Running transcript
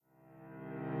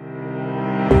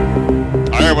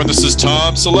everyone. This is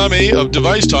Tom Salemi of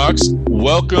Device Talks.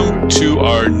 Welcome to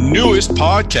our newest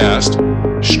podcast,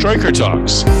 Stryker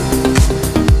Talks.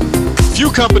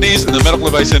 Few companies in the medical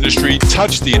device industry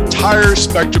touch the entire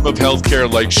spectrum of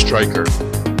healthcare like Stryker.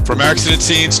 From accident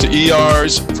scenes to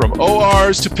ERs, from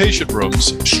ORs to patient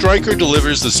rooms, Stryker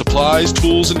delivers the supplies,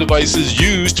 tools, and devices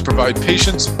used to provide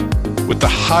patients with the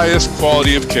highest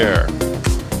quality of care.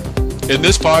 In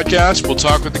this podcast, we'll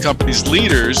talk with the company's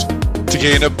leaders to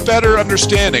gain a better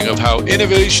understanding of how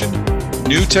innovation,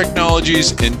 new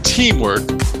technologies, and teamwork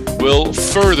will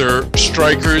further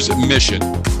Stryker's mission.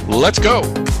 Let's go.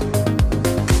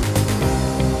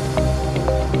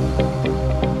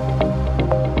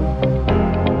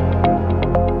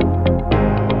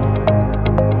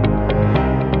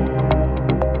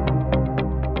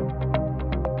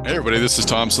 Hey everybody, this is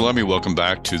Tom Salemi. Welcome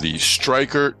back to the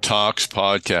Stryker Talks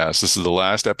podcast. This is the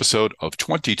last episode of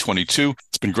 2022.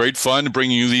 It's been great fun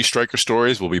bringing you these Stryker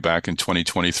stories. We'll be back in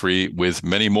 2023 with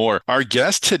many more. Our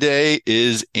guest today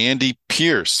is Andy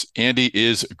Pierce. Andy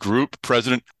is Group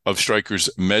President of Stryker's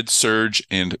Med-Surg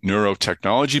and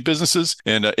Neurotechnology businesses.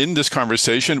 And in this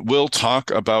conversation, we'll talk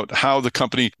about how the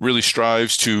company really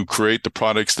strives to create the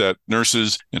products that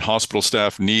nurses and hospital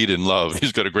staff need and love.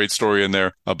 He's got a great story in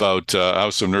there about how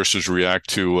some nurses react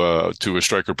to a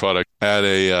Stryker product at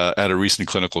a recent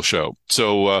clinical show.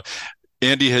 So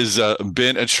Andy has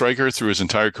been at Stryker through his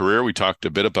entire career. We talked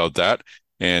a bit about that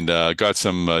and got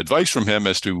some advice from him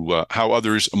as to how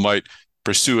others might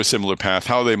pursue a similar path,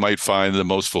 how they might find the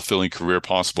most fulfilling career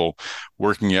possible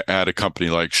working at a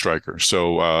company like Stryker.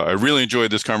 So I really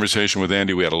enjoyed this conversation with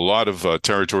Andy. We had a lot of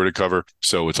territory to cover,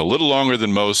 so it's a little longer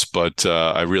than most, but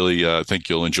I really think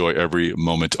you'll enjoy every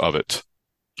moment of it.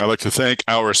 I'd like to thank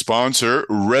our sponsor,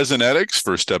 Resonetics,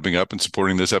 for stepping up and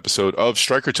supporting this episode of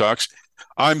Stryker Talks.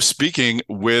 I'm speaking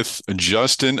with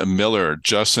Justin Miller.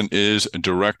 Justin is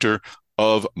Director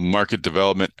of Market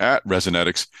Development at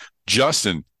Resonetics.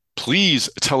 Justin, please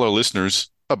tell our listeners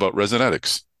about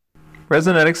Resonetics.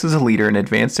 Resonetics is a leader in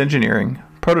advanced engineering,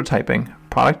 prototyping,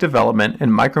 product development, and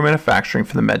micromanufacturing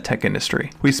for the medtech industry.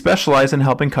 We specialize in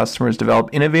helping customers develop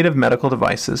innovative medical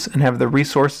devices and have the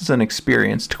resources and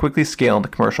experience to quickly scale into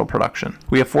commercial production.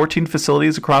 We have 14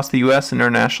 facilities across the U.S. and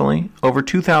internationally, over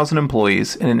 2,000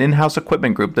 employees, and an in-house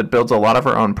equipment group that builds a lot of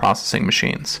our own processing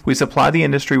machines. We supply the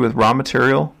industry with raw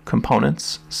material,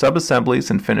 components, sub-assemblies,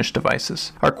 and finished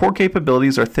devices. Our core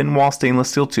capabilities are thin-wall stainless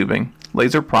steel tubing,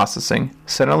 laser processing,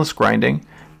 centerless grinding,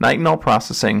 nitinol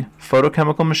processing,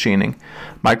 photochemical machining,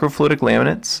 microfluidic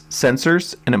laminates,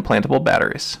 sensors, and implantable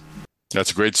batteries.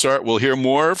 That's a great start. We'll hear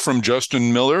more from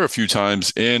Justin Miller a few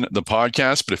times in the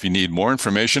podcast, but if you need more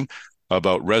information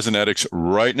about Resonetics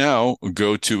right now,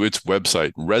 go to its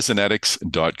website,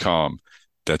 resonetics.com.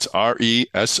 That's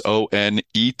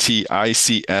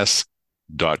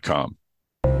RESONETICS.com.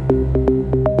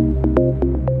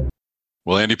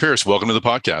 Well, Andy Pierce, welcome to the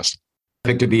podcast.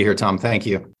 Good to be here, Tom. Thank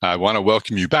you. I want to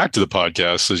welcome you back to the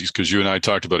podcast because you and I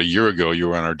talked about a year ago. You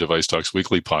were on our Device Talks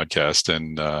Weekly podcast.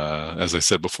 And as I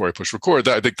said before I push record,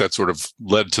 I think that sort of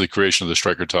led to the creation of the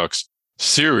Stryker Talks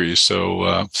series.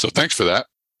 So thanks for that.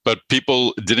 But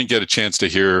people didn't get a chance to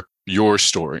hear your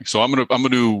story. So I'm going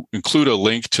to include a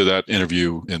link to that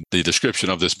interview in the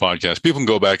description of this podcast. People can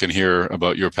go back and hear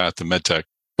about your path to medtech.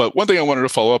 But one thing I wanted to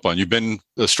follow up on, you've been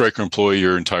a Stryker employee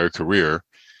your entire career.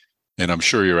 And I'm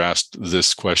sure you're asked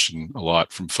this question a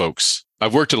lot from folks.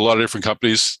 I've worked at a lot of different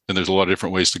companies, and there's a lot of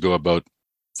different ways to go about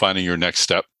finding your next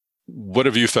step. What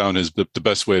have you found is the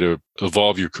best way to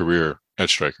evolve your career at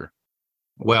Stryker?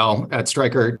 Well, at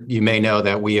Stryker, you may know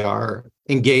that we are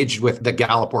engaged with the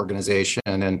Gallup organization,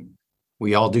 and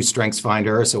we all do Strengths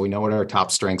Finder, so we know what our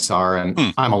top strengths are, and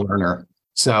I'm a learner.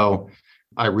 So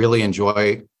I really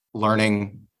enjoy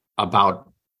learning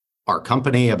about our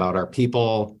company, about our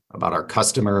people, about our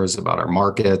customers, about our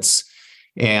markets.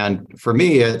 And for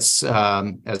me, it's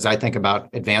as I think about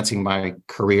advancing my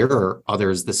career or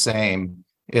others the same,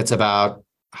 it's about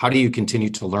how do you continue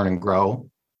to learn and grow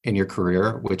in your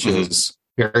career, which is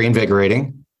very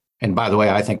invigorating. And by the way,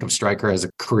 I think of Stryker as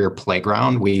a career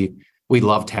playground. We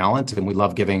love talent and we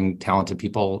love giving talented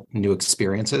people new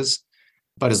experiences.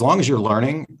 But as long as you're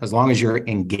learning, as long as you're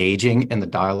engaging in the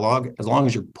dialogue, as long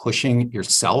as you're pushing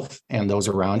yourself and those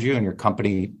around you and your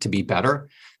company to be better,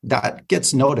 that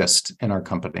gets noticed in our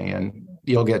company and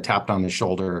you'll get tapped on the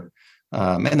shoulder.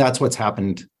 And that's what's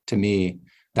happened to me,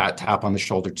 that tap on the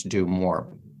shoulder to do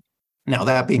more. Now,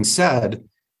 that being said,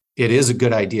 it is a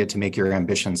good idea to make your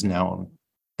ambitions known.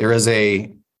 There is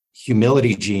a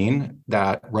humility gene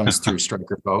that runs through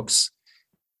Stryker folks.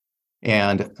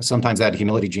 And sometimes that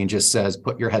humility gene just says,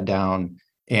 put your head down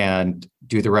and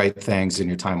do the right things and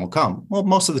your time will come. Well,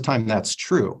 most of the time that's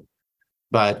true,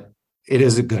 but it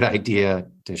is a good idea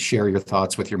to share your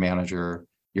thoughts with your manager,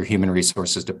 your human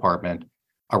resources department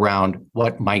around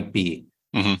what might be.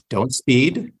 Mm-hmm. Don't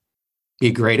speed,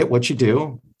 be great at what you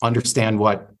do, understand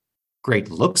what great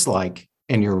looks like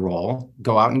in your role,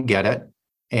 go out and get it,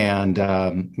 and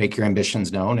make your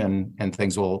ambitions known, and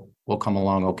things will come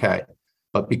along okay.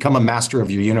 But become a master of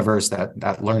your universe,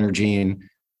 that learner gene.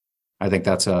 I think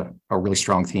that's a really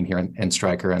strong theme here in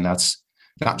Stryker. And that's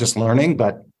not just learning,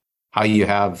 but how you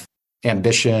have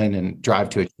ambition and drive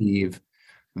to achieve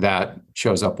that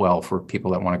shows up well for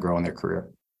people that want to grow in their career.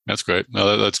 That's great.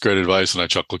 No, that's great advice. And I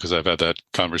chuckle because I've had that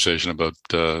conversation about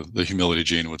the humility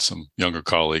gene with some younger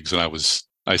colleagues. And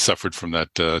I suffered from that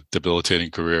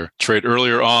debilitating career trait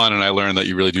earlier on. And I learned that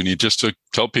you really do need just to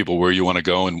tell people where you want to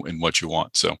go and what you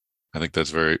want. So I think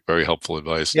that's very, very helpful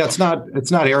advice. Yeah, it's not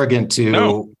arrogant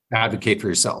to advocate for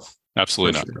yourself.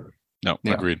 Absolutely not. Sure. No,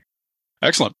 yeah. Agreed.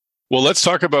 Excellent. Well, let's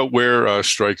talk about where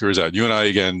Stryker is at. You and I,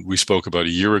 again, we spoke about a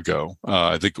year ago.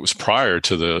 I think it was prior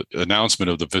to the announcement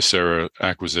of the Vocera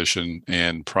acquisition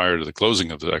and prior to the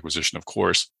closing of the acquisition, of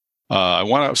course. I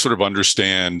want to sort of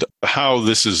understand how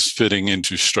this is fitting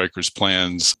into Stryker's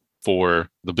plans for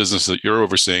the business that you're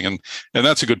overseeing. And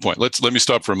that's a good point. Let me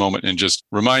stop for a moment and just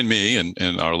remind me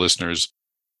and our listeners,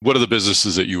 what are the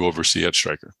businesses that you oversee at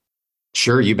Stryker?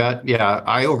 Sure, you bet. Yeah,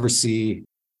 I oversee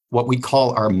what we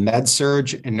call our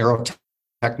MedSurg and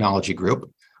Neurotechnology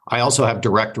group. I also have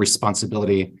direct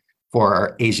responsibility for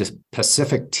our Asia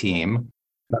Pacific team.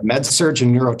 MedSurg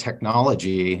and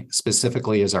Neurotechnology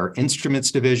specifically is our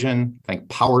instruments division. Think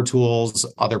power tools,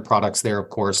 other products there, of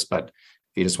course, but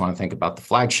if you just want to think about the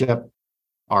flagship,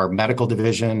 our medical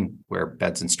division, where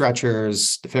beds and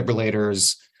stretchers,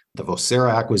 defibrillators, the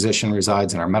Vocera acquisition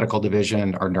resides in our medical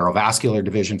division, our neurovascular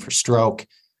division for stroke,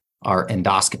 our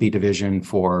endoscopy division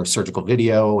for surgical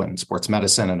video and sports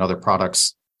medicine and other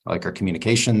products like our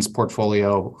communications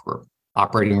portfolio for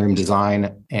operating room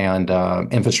design and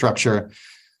infrastructure.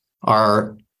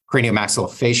 Our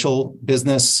craniomaxillofacial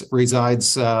business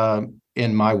resides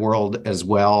in my world as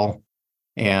well.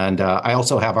 And I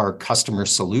also have our customer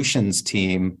solutions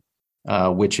team,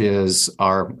 which is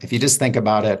if you just think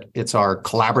about it, it's our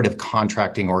collaborative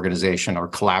contracting organization or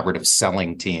collaborative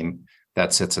selling team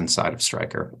that sits inside of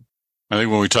Stryker. I think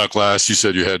when we talked last, you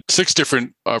said you had 6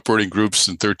 different operating groups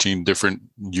and 13 different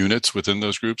units within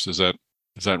those groups. Is that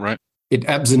right? It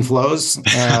ebbs and flows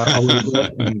a little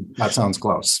bit, and that sounds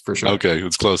close for sure. Okay,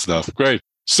 it's close enough. Great.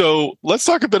 So let's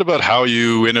talk a bit about how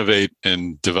you innovate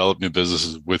and develop new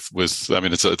businesses with I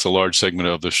mean, it's a large segment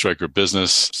of the Stryker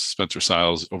business. Spencer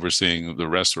Siles overseeing the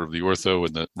rest of the ortho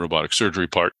and the robotic surgery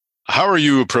part. How are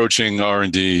you approaching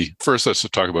R&D? First, let's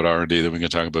talk about R&D, then we can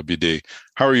talk about BD.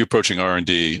 How are you approaching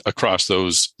R&D across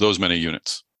those many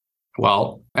units?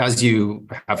 Well, as you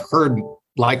have heard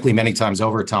likely many times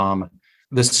over, Tom,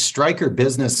 the Stryker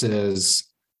businesses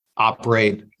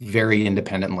operate very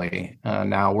independently.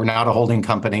 Now, we're not a holding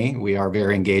company. We are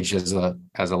very engaged as a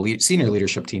senior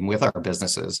leadership team with our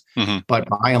businesses. Mm-hmm. But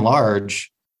by and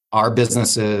large, our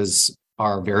businesses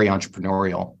are very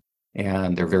entrepreneurial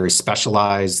and they're very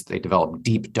specialized. They develop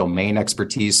deep domain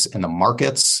expertise in the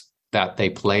markets that they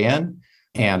play in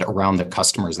and around the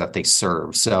customers that they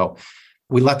serve. So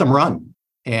we let them run.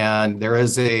 And there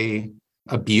is a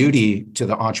beauty to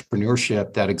the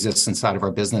entrepreneurship that exists inside of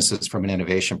our businesses from an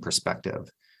innovation perspective.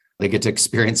 They get to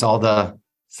experience all the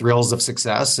thrills of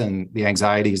success and the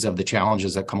anxieties of the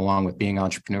challenges that come along with being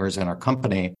entrepreneurs in our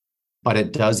company, but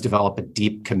it does develop a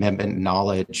deep commitment and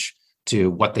knowledge to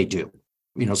what they do.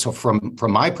 So from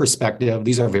my perspective,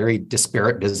 these are very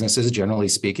disparate businesses, generally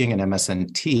speaking, in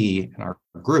MS&T in our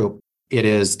group. It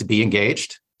is to be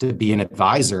engaged, to be an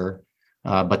advisor,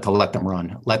 but to let them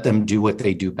run, let them do what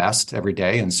they do best every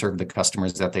day and serve the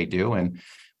customers that they do. And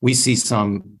we see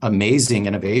some amazing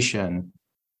innovation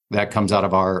that comes out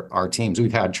of our teams.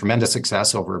 We've had tremendous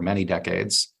success over many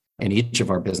decades in each of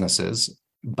our businesses,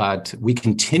 but we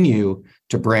continue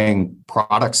to bring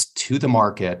products to the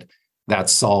market that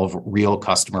solve real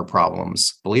customer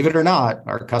problems. Believe it or not,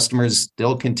 our customers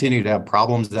still continue to have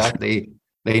problems that they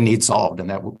need solved and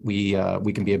that we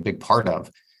can be a big part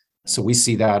of. So we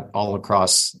see that all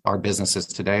across our businesses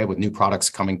today with new products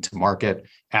coming to market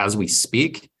as we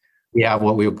speak. We have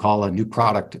what we would call a new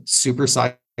product super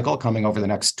cycle coming over the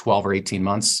next 12 or 18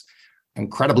 months.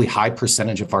 Incredibly high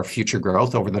percentage of our future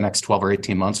growth over the next 12 or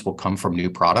 18 months will come from new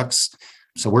products.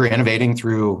 So we're innovating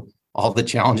through all the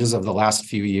challenges of the last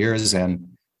few years and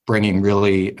bringing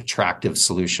really attractive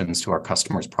solutions to our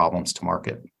customers' problems to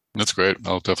market. That's great.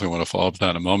 I'll definitely want to follow up on that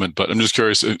in a moment. But I'm just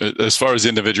curious, as far as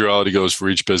individuality goes for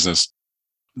each business,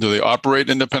 do they operate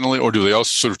independently, or do they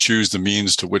also sort of choose the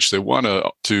means to which they want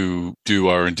to do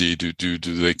R&D? Do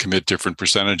they commit different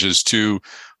percentages to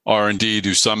R&D?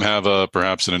 Do some have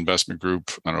perhaps an investment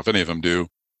group? I don't know if any of them do,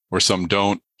 or some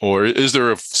don't. Or is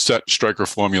there a set Stryker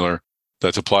formula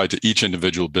that's applied to each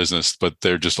individual business, but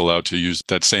they're just allowed to use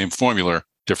that same formula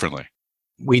differently?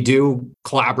 We do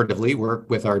collaboratively work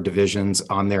with our divisions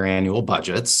on their annual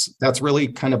budgets. That's really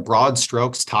kind of broad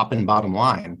strokes, top and bottom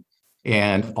line.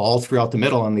 And all throughout the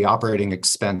middle on the operating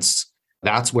expense,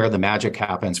 that's where the magic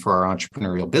happens for our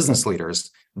entrepreneurial business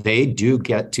leaders. They do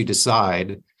get to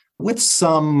decide with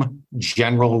some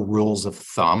general rules of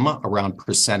thumb around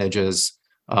percentages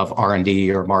of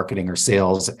R&D or marketing or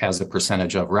sales as a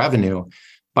percentage of revenue.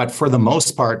 But for the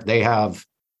most part, they have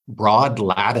broad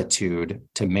latitude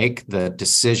to make the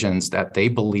decisions that they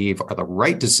believe are the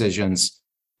right decisions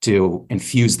to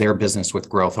infuse their business with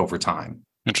growth over time.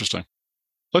 Interesting.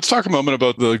 Let's talk a moment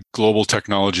about the Global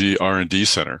Technology R&D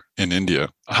Center in India.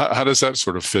 How does that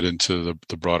sort of fit into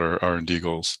the broader R&D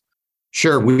goals?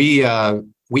 Sure.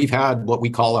 We've had what we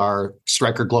call our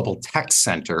Stryker Global Tech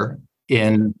Center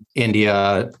in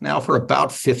India now for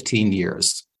about 15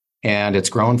 years. And it's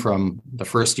grown from the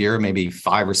first year, maybe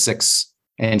 5 or 6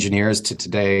 engineers, to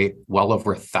today, well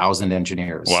over 1,000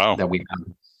 engineers that we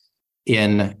have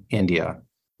in India.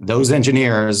 Those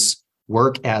engineers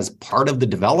work as part of the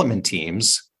development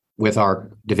teams with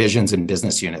our divisions and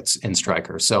business units in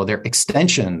Stryker. So they're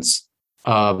extensions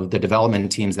of the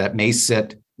development teams that may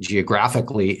sit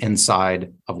geographically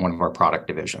inside of one of our product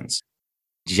divisions.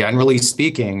 Generally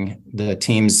speaking, the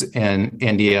teams in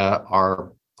India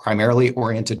are primarily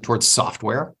oriented towards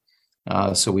software.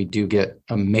 So we do get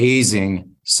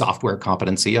amazing software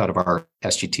competency out of our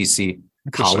SGTC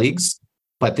colleagues,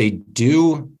 but they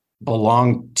do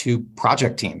belong to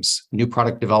project teams, new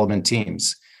product development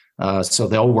teams. So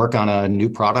they'll work on a new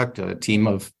product, a team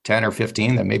of 10 or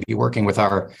 15 that may be working with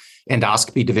our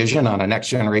endoscopy division on a next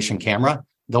generation camera.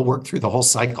 They'll work through the whole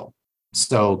cycle.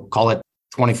 So call it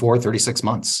 24, 36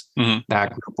 months. That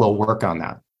group will work on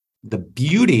that. The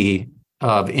beauty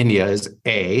of India is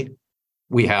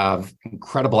we have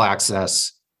incredible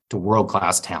access to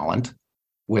world-class talent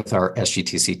with our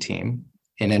SGTC team,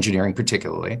 in engineering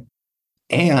particularly.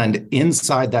 And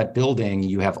inside that building,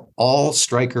 you have all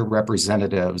Stryker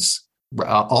representatives,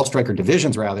 all Stryker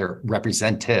divisions rather,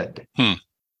 represented.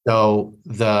 So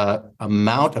the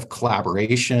amount of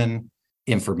collaboration,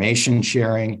 information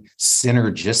sharing,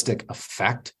 synergistic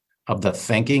effect of the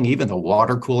thinking, even the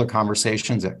water cooler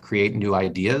conversations that create new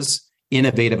ideas,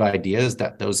 innovative ideas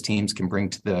that those teams can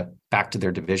bring back to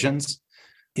their divisions,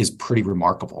 is pretty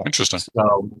remarkable. Interesting.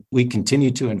 So we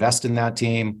continue to invest in that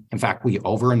team. In fact, we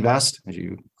overinvest. As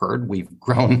you heard, we've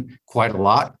grown quite a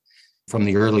lot from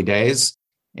the early days,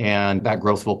 and that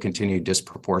growth will continue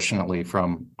disproportionately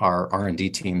from our R&D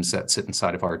teams that sit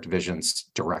inside of our divisions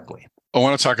directly. I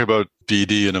want to talk about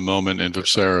BD in a moment in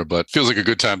Vocera, but it feels like a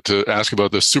good time to ask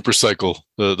about the super cycle,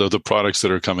 the products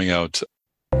that are coming out.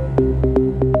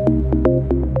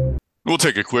 We'll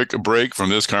take a quick break from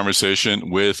this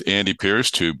conversation with Andy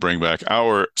Pierce to bring back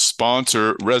our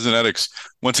sponsor, Resonetics.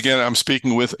 Once again, I'm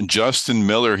speaking with Justin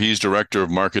Miller. He's Director of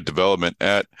Market Development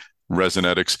at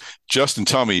Resonetics. Justin,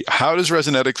 tell me, how does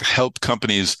Resonetics help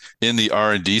companies in the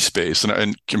R&D space? And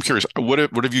I'm curious, what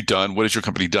have you done? What has your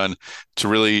company done to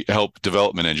really help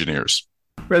development engineers?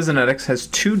 Resonetics has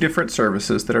 2 different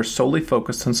services that are solely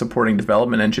focused on supporting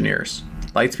development engineers: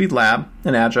 Lightspeed Lab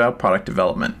and Agile Product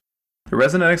Development. The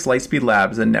Resonetics Lightspeed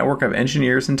Lab is a network of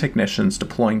engineers and technicians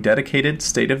deploying dedicated,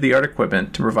 state-of-the-art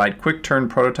equipment to provide quick-turn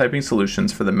prototyping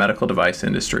solutions for the medical device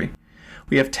industry.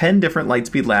 We have 10 different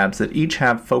Lightspeed labs that each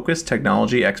have focused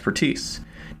technology expertise.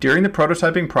 During the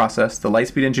prototyping process, the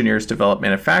Lightspeed engineers develop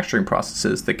manufacturing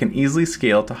processes that can easily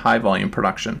scale to high-volume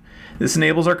production. This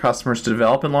enables our customers to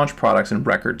develop and launch products in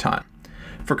record time.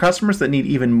 For customers that need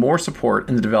even more support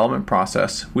in the development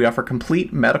process, we offer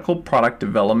complete medical product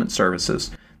development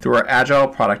services through our Agile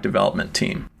Product Development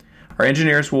team. Our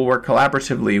engineers will work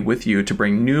collaboratively with you to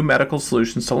bring new medical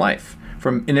solutions to life,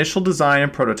 from initial design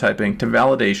and prototyping to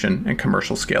validation and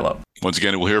commercial scale-up. Once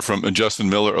again, we'll hear from Justin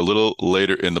Miller a little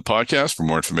later in the podcast. For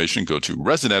more information, go to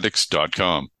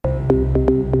resonetics.com.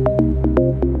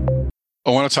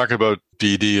 I want to talk about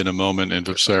BD in a moment in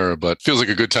Vocera, but it feels like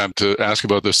a good time to ask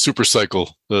about the super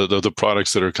cycle, the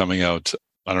products that are coming out.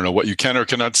 I don't know what you can or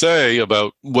cannot say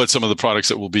about what some of the products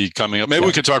that will be coming up. Maybe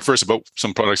we could talk first about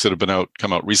some products that have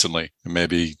come out recently, and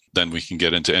maybe then we can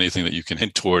get into anything that you can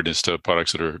hint toward as to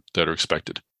products that are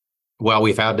expected. Well,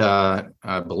 we've had,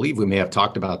 I believe we may have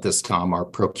talked about this, Tom, our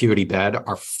ProCuity bed,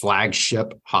 our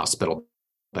flagship hospital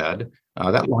bed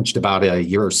that launched about a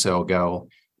year or so ago.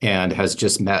 and has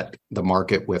just met the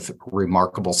market with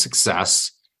remarkable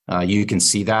success. You can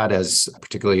see that as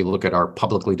particularly look at our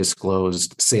publicly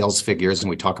disclosed sales figures, and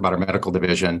we talk about our medical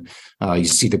division. You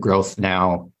see the growth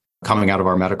now coming out of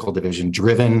our medical division,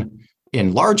 driven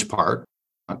in large part,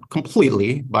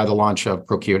 completely by the launch of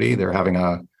ProCuity. They're having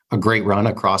a great run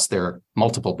across their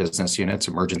multiple business units,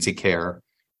 emergency care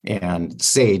and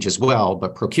Sage as well.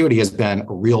 But ProCuity has been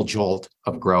a real jolt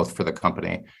of growth for the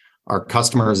company. Our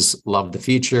customers love the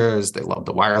features. They love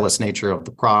the wireless nature of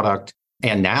the product.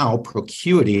 And now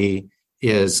ProCuity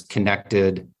is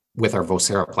connected with our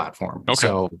Vocera platform. Okay.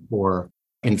 So for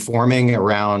informing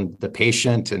around the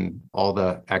patient and all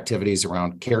the activities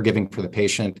around caregiving for the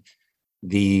patient,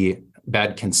 the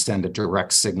bed can send a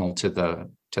direct signal to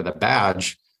the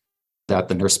badge that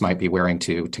the nurse might be wearing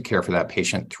to care for that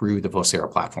patient through the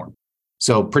Vocera platform.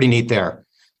 So pretty neat there.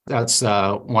 That's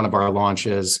one of our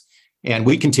launches. And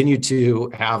we continue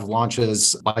to have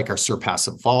launches like our Surpass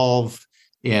Evolve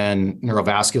in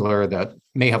neurovascular that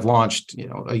may have launched,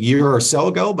 a year or so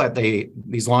ago, but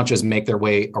these launches make their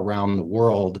way around the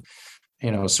world,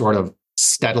 sort of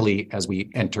steadily as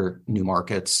we enter new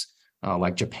markets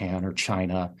like Japan or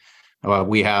China.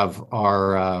 We have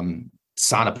our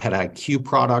Sonopet IQ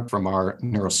product from our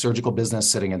neurosurgical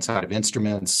business sitting inside of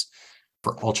instruments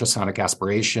for ultrasonic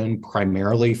aspiration,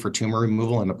 primarily for tumor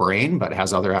removal in the brain, but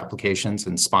has other applications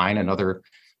in spine and other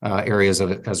areas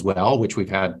of it as well, which we've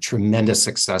had tremendous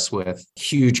success with,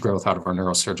 huge growth out of our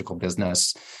neurosurgical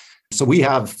business. So we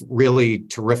have really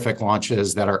terrific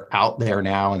launches that are out there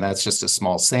now, and that's just a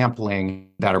small sampling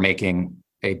that are making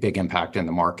a big impact in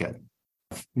the market.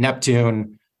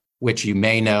 Neptune, which you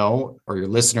may know, or your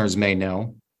listeners may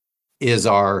know, is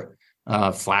our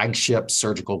flagship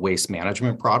surgical waste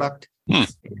management product.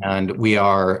 And we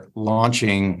are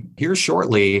launching here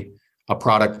shortly a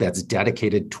product that's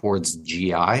dedicated towards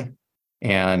GI.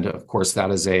 And of course, that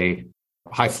is a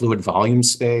high fluid volume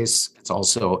space. It's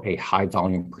also a high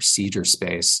volume procedure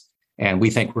space. And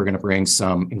we think we're going to bring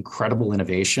some incredible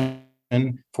innovation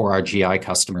for our GI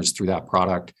customers through that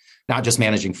product, not just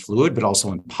managing fluid, but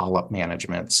also in polyp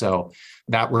management. So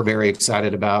that we're very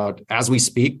excited about. As we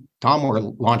speak, Tom, we're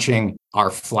launching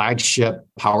our flagship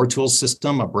power tool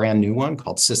system, a brand new one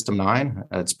called System 9.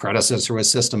 Its predecessor was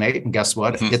System 8. And guess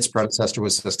what? Its predecessor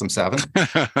was System 7.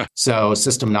 So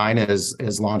System 9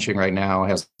 is launching right now,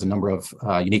 has a number of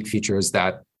unique features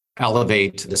that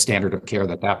elevate the standard of care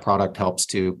that product helps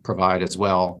to provide as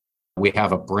well. We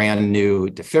have a brand new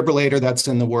defibrillator that's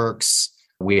in the works.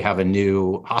 We have a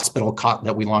new hospital cot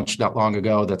that we launched not long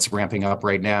ago that's ramping up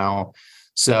right now.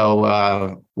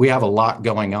 So we have a lot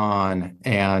going on.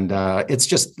 And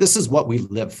this is what we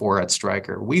live for at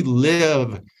Stryker. We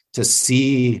live to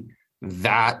see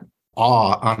that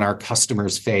awe on our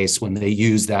customers' face when they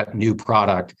use that new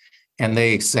product and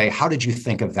they say, how did you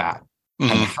think of that?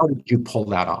 And how did you pull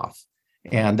that off?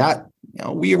 And that,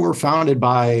 we were founded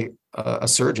by a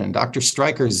surgeon. Dr.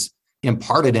 Stryker's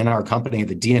imparted in our company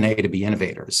the DNA to be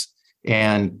innovators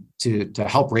and to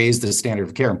help raise the standard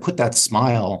of care and put that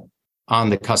smile on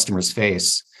the customer's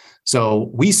face. So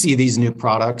we see these new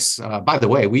products. By the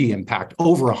way, we impact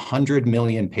over 100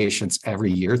 million patients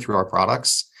every year through our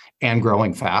products and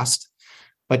growing fast.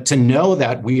 But to know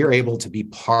that we are able to be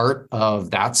part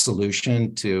of that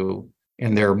solution to,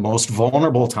 in their most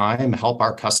vulnerable time, help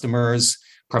our customers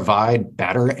provide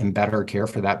better and better care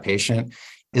for that patient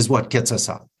is what gets us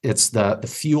up. It's the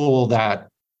fuel that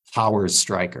powers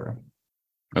Stryker.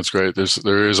 That's great.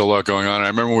 There is a lot going on. I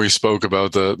remember we spoke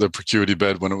about the ProCuity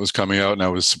bed when it was coming out, and I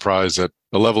was surprised at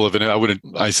the level of it.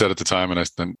 I said at the time, and I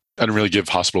didn't really give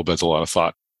hospital beds a lot of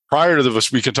thought. Prior to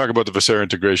we can talk about the Vocera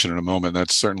integration in a moment.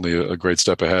 That's certainly a great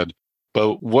step ahead.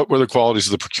 But what were the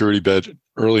qualities of the ProCuity bed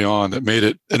early on that made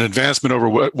it an advancement over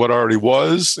what already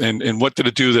was? And what did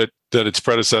it do that its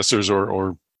predecessors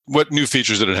or what new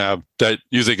features did it have that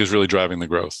you think is really driving the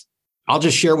growth? I'll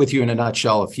just share with you in a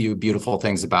nutshell a few beautiful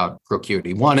things about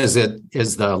ProCuity. One is it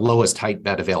is the lowest height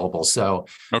bed available. So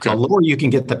the lower you can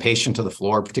get the patient to the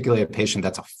floor, particularly a patient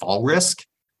that's a fall risk,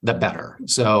 the better.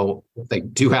 So if they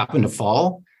do happen to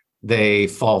fall, they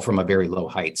fall from a very low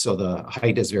height. So the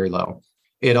height is very low.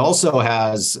 It also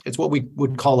it's what we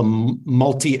would call a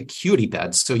multi-acuity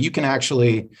bed. So you can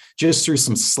actually, just through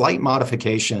some slight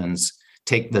modifications,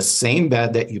 take the same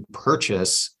bed that you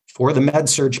purchase for the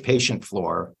med-surg patient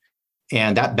floor,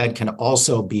 and that bed can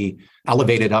also be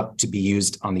elevated up to be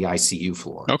used on the ICU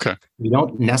floor. Okay. You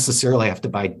don't necessarily have to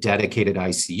buy dedicated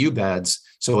ICU beds,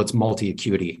 so it's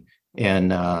multi-acuity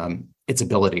in its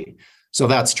ability. So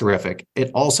that's terrific.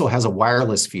 It also has a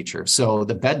wireless feature. So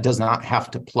the bed does not have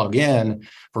to plug in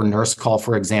for nurse call,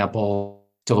 for example,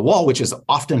 to the wall, which is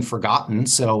often forgotten.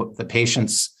 So the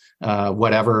patient's,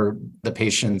 whatever the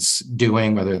patient's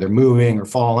doing, whether they're moving or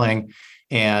falling,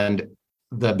 and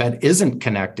the bed isn't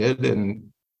connected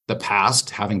in the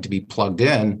past, having to be plugged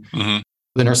in,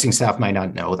 the nursing staff might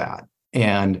not know that.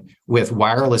 And with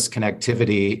wireless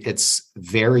connectivity, it's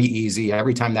very easy.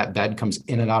 Every time that bed comes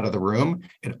in and out of the room,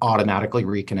 it automatically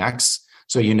reconnects.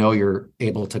 So you're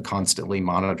able to constantly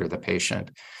monitor the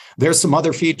patient. There's some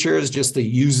other features, just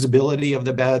the usability of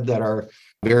the bed, that are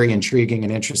very intriguing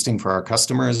and interesting for our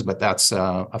customers, but that's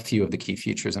a few of the key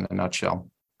features in a nutshell.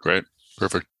 Great.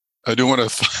 Perfect. I do want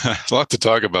to, a lot to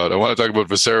talk about. I want to talk about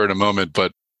Vocera in a moment,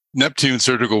 but Neptune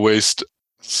surgical waste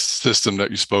system that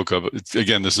you spoke of,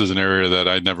 again, this is an area that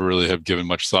I never really have given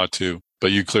much thought to,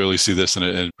 but you clearly see this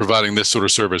in providing this sort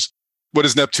of service. What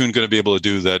is Neptune going to be able to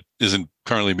do that isn't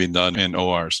currently being done in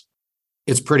ORs?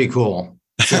 It's pretty cool.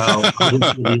 So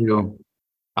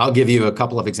I'll give you a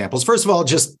couple of examples. First of all,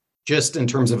 just in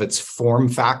terms of its form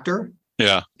factor,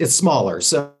 it's smaller.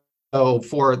 So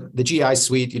for the GI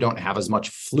suite, you don't have as much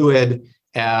fluid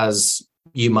as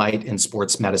you might in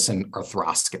sports medicine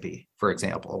arthroscopy, for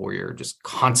example, where you're just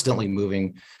constantly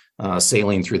moving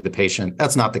saline through the patient.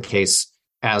 That's not the case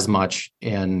as much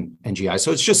in GI.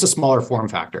 So it's just a smaller form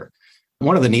factor.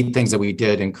 One of the neat things that we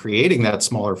did in creating that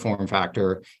smaller form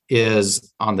factor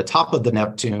is on the top of the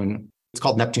Neptune, it's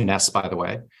called Neptune S, by the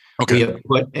way. Okay. We have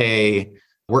put a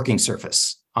working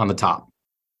surface on the top.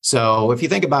 So if you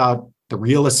think about the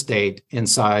real estate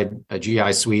inside a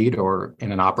GI suite or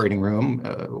in an operating room,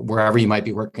 wherever you might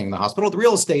be working in the hospital, the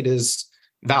real estate is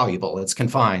valuable. It's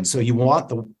confined. So you want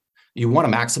to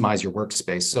maximize your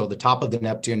workspace. So the top of the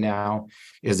Neptune now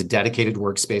is a dedicated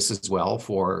workspace as well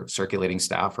for circulating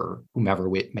staff or whomever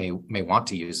may want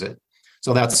to use it.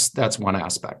 So that's one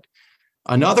aspect.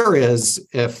 Another is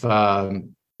if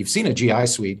you've seen a GI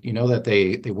suite, you know that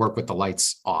they work with the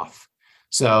lights off.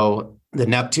 So the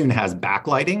Neptune has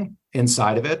backlighting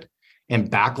inside of it, and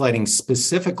backlighting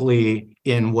specifically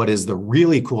in what is the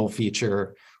really cool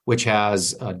feature, which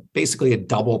has basically a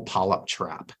double polyp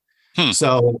trap.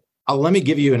 So let me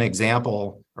give you an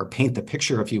example, or paint the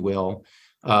picture, if you will,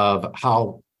 of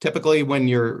how typically when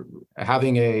you're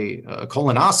having a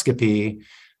colonoscopy,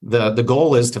 the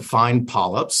goal is to find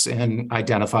polyps and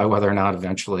identify whether or not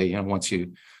eventually, once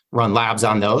you run labs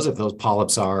on those, if those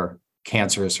polyps are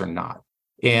cancerous or not.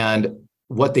 And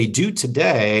what they do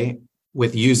today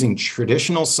with using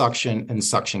traditional suction and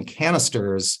suction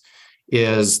canisters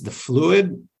is the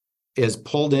fluid is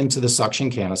pulled into the suction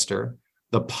canister,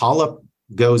 the polyp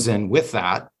goes in with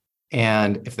that,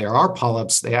 and if there are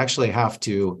polyps, they actually have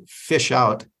to fish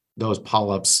out those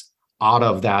polyps out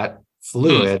of that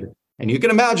fluid. And you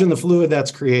can imagine the fluid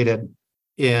that's created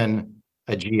in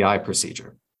a GI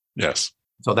procedure. Yes.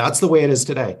 So that's the way it is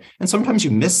today. And sometimes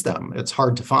you miss them. It's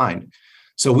hard to find.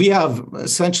 So we have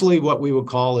essentially what we would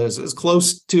call is as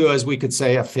close to as we could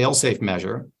say a fail-safe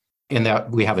measure, in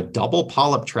that we have a double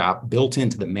polyp trap built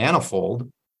into the manifold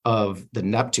of the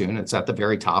Neptune. It's at the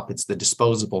very top. It's the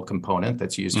disposable component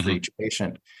that's used for each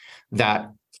patient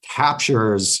that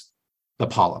captures the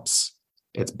polyps.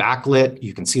 It's backlit.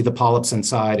 You can see the polyps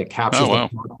inside. It captures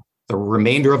the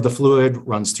remainder of the fluid,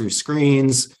 runs through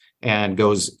screens, and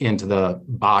goes into the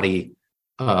body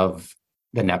of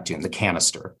the Neptune, the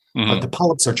canister. But the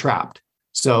polyps are trapped.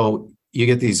 So you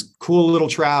get these cool little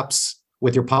traps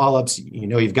with your polyps.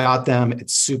 You've got them.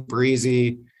 It's super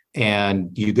easy.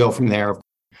 And you go from there.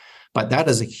 But that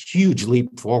is a huge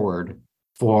leap forward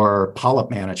for polyp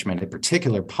management, in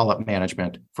particular polyp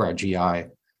management for our GI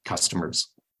customers,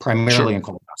 primarily in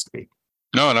colonoscopy.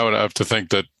 No, and I would have to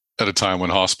think that at a time when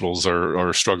hospitals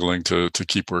are struggling to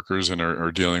keep workers and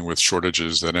are dealing with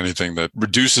shortages, that anything that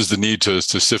reduces the need to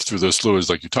sift through those fluids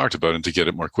like you talked about and to get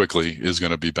it more quickly is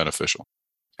going to be beneficial.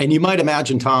 And you might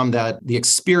imagine, Tom, that the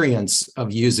experience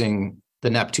of using the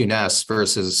Neptune S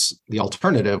versus the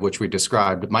alternative, which we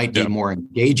described, might be more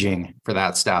engaging for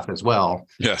that staff as well.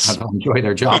 Yes. They'll enjoy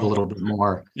their job a little bit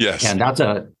more. Yes. And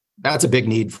that's a big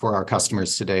need for our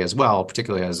customers today as well,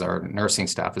 particularly as our nursing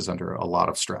staff is under a lot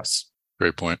of stress.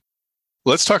 Great point.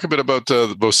 Let's talk a bit about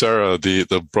Vocera,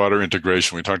 the broader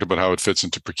integration. We talked about how it fits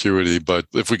into ProCuity, but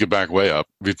if we could back way up,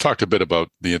 we've talked a bit about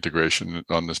the integration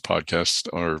on this podcast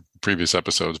or previous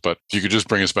episodes, but if you could just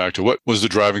bring us back to what was the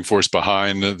driving force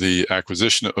behind the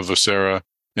acquisition of Vocera,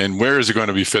 and where is it going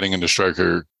to be fitting into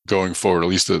Stryker going forward, at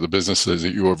least the businesses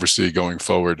that you oversee going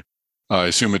forward? I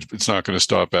assume it's not going to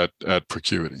stop at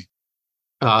ProCuity.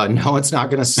 No, it's not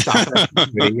going to stop at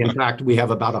ProCuity. In fact, we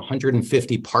have about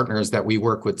 150 partners that we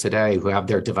work with today who have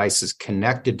their devices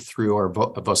connected through our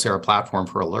Vocera platform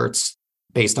for alerts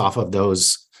based off of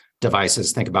those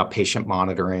devices. Think about patient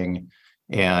monitoring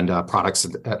and products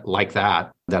like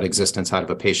that exist inside of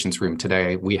a patient's room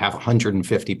today. We have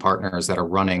 150 partners that are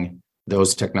running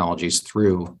those technologies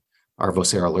through our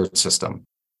Vocera Alert system.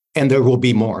 And there will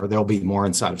be more. There'll be more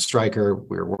inside of Stryker.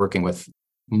 We're working with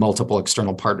multiple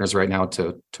external partners right now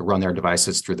to run their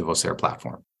devices through the Vocera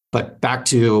platform. But back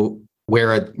to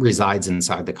where it resides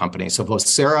inside the company. So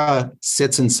Vocera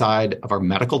sits inside of our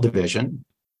medical division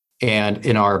and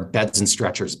in our beds and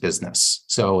stretchers business.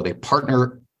 So they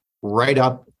partner right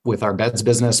up with our beds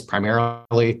business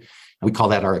primarily. We call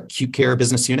that our acute care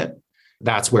business unit.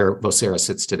 That's where Vocera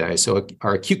sits today. So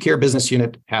our acute care business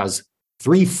unit has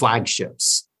 3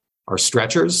 flagships: our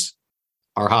stretchers,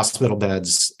 our hospital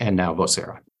beds, and now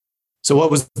Vocera. So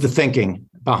what was the thinking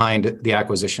behind the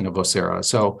acquisition of Vocera?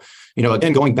 So,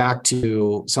 again, going back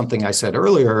to something I said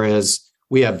earlier is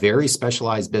we have very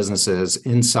specialized businesses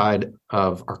inside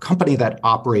of our company that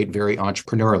operate very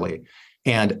entrepreneurially.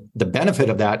 And the benefit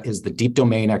of that is the deep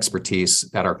domain expertise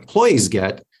that our employees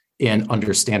get in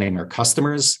understanding our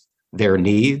customers, their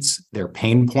needs, their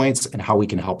pain points, and how we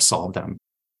can help solve them.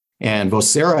 And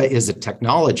Vocera is a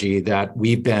technology that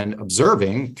we've been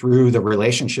observing through the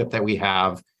relationship that we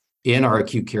have in our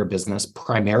acute care business,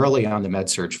 primarily on the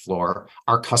med-surg floor,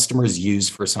 our customers use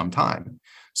for some time.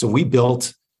 So we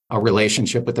built a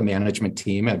relationship with the management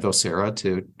team at Vocera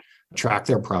to track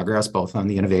their progress, both on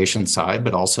the innovation side,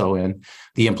 but also in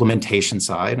the implementation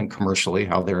side and commercially,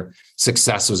 how their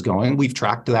success was going. We've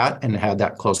tracked that and had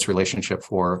that close relationship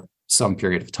for some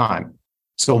period of time.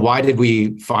 So why did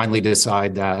we finally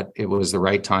decide that it was the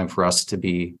right time for us to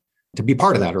be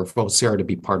part of that, or for Vocera to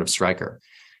be part of Stryker?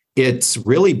 It's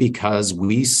really because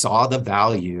we saw the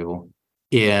value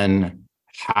in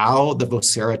how the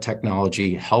Vocera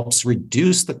technology helps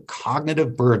reduce the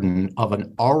cognitive burden of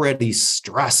an already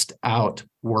stressed out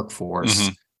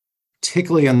workforce,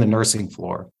 particularly on the nursing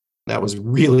floor. That was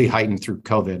really heightened through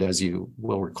COVID, as you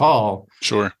will recall.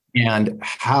 Sure. And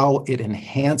how it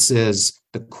enhances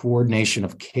the coordination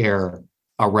of care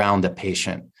around the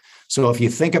patient. So if you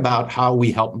think about how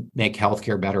we help make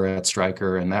healthcare better at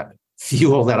Stryker, and that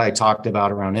fuel that I talked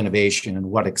about around innovation and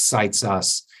what excites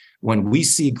us, when we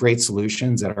see great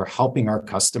solutions that are helping our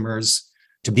customers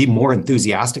to be more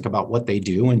enthusiastic about what they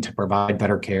do and to provide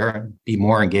better care and be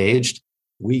more engaged,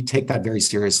 we take that very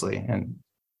seriously. And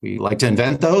we like to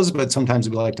invent those, but sometimes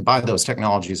we like to buy those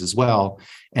technologies as well.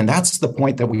 And that's the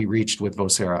point that we reached with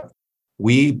Vocera.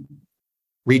 We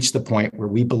reached the point where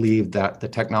we believed that the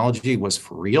technology was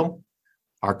for real.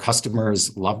 Our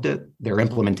customers loved it. Their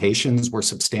implementations were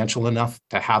substantial enough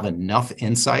to have enough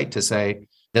insight to say,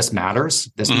 this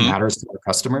matters. This matters to our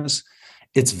customers.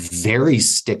 It's very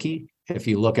sticky. If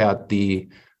you look at the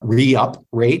re-up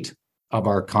rate of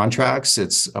our contracts,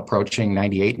 it's approaching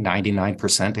 98,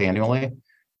 99% annually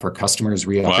for customers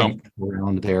re-upping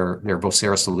around their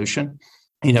Vocera solution.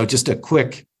 Just a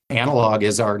quick analog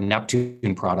is our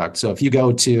Neptune product. So if you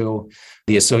go to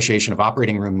the Association of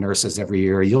Operating Room Nurses every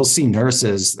year, you'll see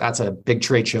nurses, that's a big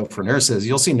trade show for nurses.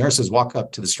 You'll see nurses walk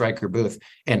up to the Stryker booth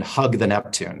and hug the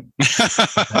Neptune.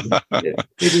 They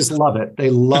just love it. They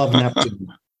love Neptune.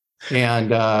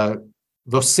 And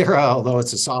Vocera, although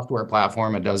it's a software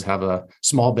platform, it does have a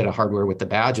small bit of hardware with the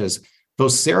badges.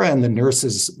 Vocera in the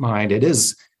nurse's mind, it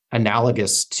is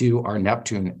analogous to our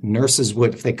Neptune. Nurses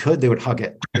would, if they could, they would hug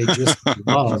it. They just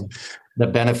love the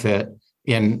benefit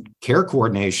in care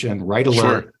coordination, right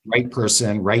alert, right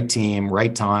person, right team,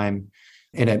 right time.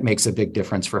 And it makes a big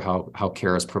difference for how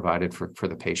care is provided for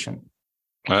the patient.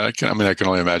 I can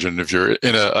only imagine if you're at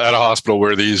a hospital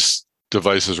where these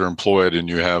devices are employed and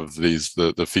you have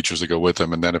the features that go with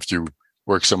them. And then if you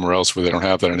work somewhere else where they don't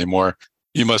have that anymore,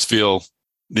 you must feel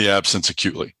the absence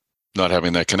acutely, not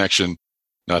having that connection,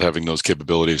 not having those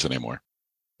capabilities anymore.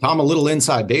 Tom, a little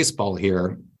inside baseball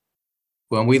here.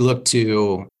 When we look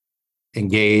to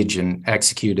engage and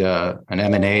execute an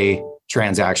M&A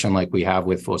transaction like we have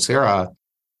with Vocera, of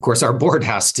course, our board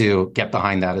has to get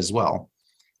behind that as well.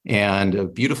 And a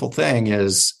beautiful thing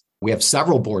is we have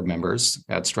several board members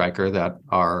at Stryker that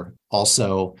are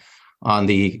also on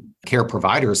the care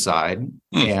provider side.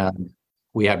 And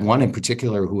we had one in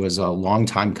particular who was a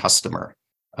longtime customer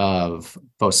of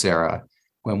Vocera.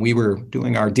 When we were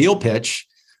doing our deal pitch,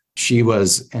 she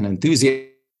was an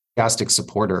enthusiastic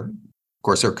supporter. Of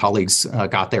course, her colleagues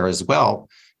got there as well,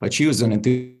 but she was an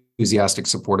enthusiastic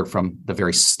supporter from the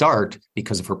very start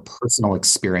because of her personal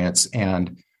experience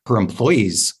and her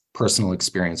employees' personal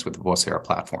experience with the Vocera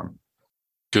platform.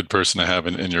 Good person to have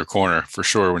in your corner, for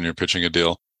sure, when you're pitching a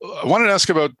deal. I wanted to ask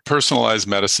about personalized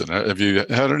medicine. Have you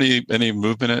had any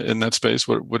movement in that space?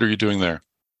 What are you doing there?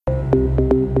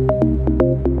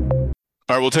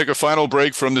 All right, we'll take a final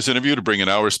break from this interview to bring in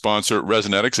our sponsor,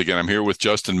 Resonetics. Again, I'm here with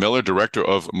Justin Miller, Director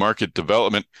of Market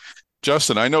Development.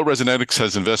 Justin, I know Resonetics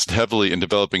has invested heavily in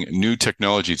developing new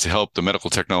technologies to help the medical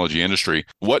technology industry.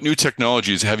 What new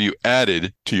technologies have you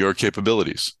added to your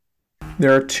capabilities?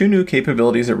 There are two new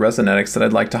capabilities at Resonetics that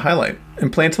I'd like to highlight: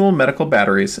 implantable medical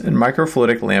batteries and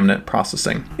microfluidic laminate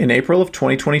processing. In April of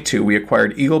 2022, we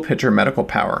acquired Eagle Pitcher Medical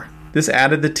Power. This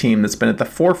added the team that's been at the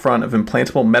forefront of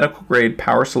implantable medical-grade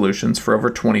power solutions for over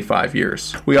 25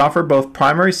 years. We offer both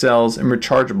primary cells and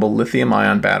rechargeable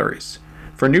lithium-ion batteries.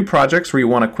 For new projects where you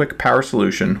want a quick power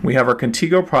solution, we have our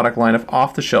Contigo product line of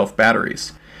off-the-shelf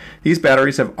batteries. These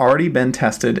batteries have already been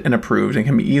tested and approved and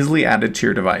can be easily added to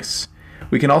your device.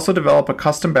 We can also develop a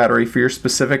custom battery for your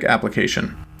specific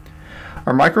application.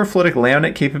 Our microfluidic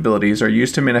laminate capabilities are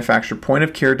used to manufacture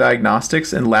point-of-care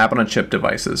diagnostics and lab-on-a-chip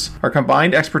devices. Our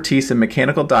combined expertise in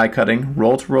mechanical die cutting,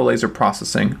 roll-to-roll laser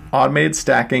processing, automated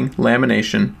stacking,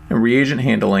 lamination, and reagent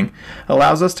handling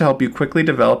allows us to help you quickly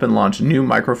develop and launch new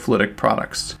microfluidic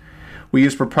products. We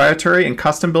use proprietary and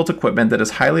custom-built equipment that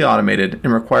is highly automated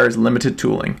and requires limited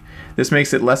tooling. This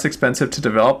makes it less expensive to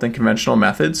develop than conventional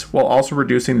methods, while also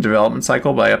reducing the development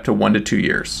cycle by up to 1 to 2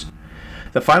 years.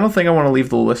 The final thing I want to leave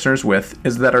the listeners with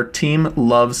is that our team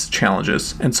loves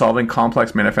challenges and solving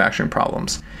complex manufacturing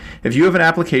problems. If you have an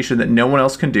application that no one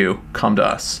else can do, come to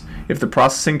us. If the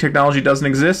processing technology doesn't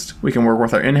exist, we can work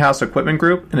with our in-house equipment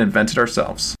group and invent it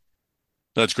ourselves.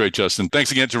 That's great, Justin.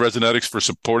 Thanks again to Resonetics for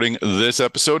supporting this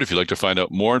episode. If you'd like to find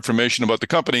out more information about the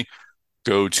company,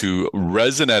 go to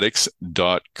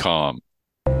resonetics.com.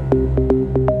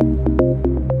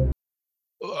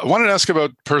 I wanted to ask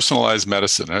about personalized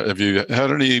medicine. Have you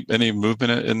had any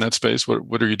movement in that space?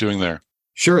 What are you doing there?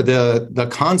 Sure. The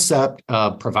concept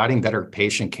of providing better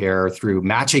patient care through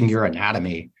matching your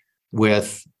anatomy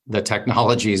with the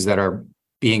technologies that are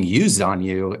being used on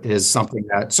you is something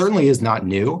that certainly is not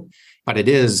new, but it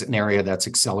is an area that's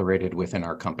accelerated within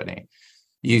our company.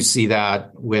 You see that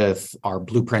with our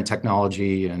Blueprint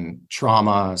technology and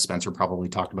trauma. Spencer probably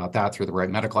talked about that through the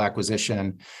Right Medical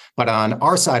acquisition. But on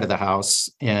our side of the house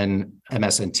in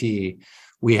MSNT,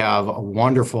 we have a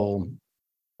wonderful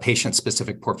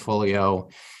patient-specific portfolio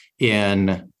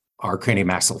in our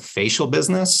craniomaxillofacial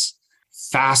business.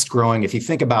 Fast growing. If you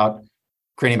think about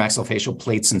craniomaxillofacial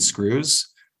plates and screws,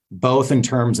 both in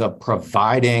terms of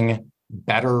providing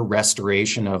better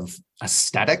restoration of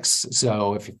aesthetics.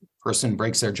 So if person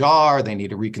breaks their jaw or they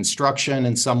need a reconstruction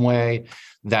in some way,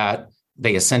 that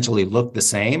they essentially look the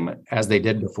same as they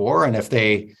did before. And if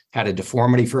they had a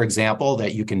deformity, for example,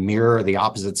 that you can mirror the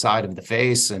opposite side of the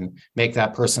face and make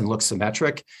that person look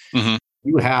symmetric. Mm-hmm.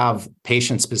 You have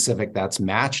patient-specific that's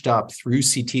matched up through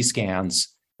CT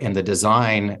scans and the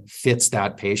design fits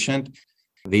that patient.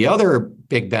 The other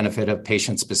big benefit of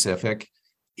patient-specific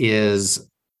is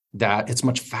that it's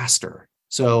much faster.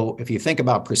 So if you think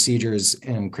about procedures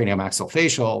in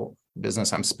craniomaxillofacial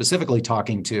business, I'm specifically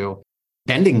talking to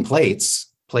bending plates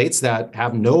that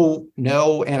have no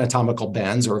anatomical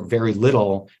bends or very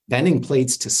little. Bending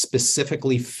plates to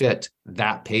specifically fit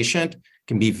that patient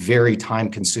can be very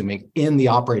time consuming in the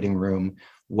operating room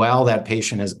while that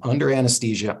patient is under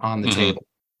anesthesia on the mm-hmm. table.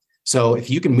 So if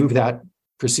you can move that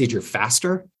procedure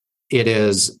faster, it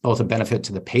is both a benefit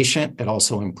to the patient. It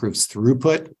also improves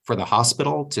throughput for the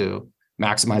hospital to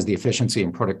maximize the efficiency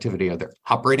and productivity of their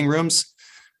operating rooms.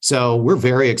 So we're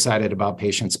very excited about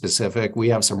patient-specific. We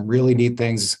have some really neat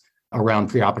things around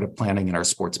preoperative planning in our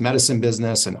sports medicine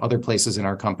business and other places in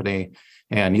our company.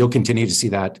 And you'll continue to see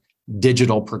that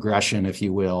digital progression, if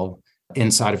you will,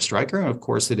 inside of Stryker. And of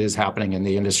course, it is happening in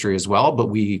the industry as well, but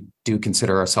we do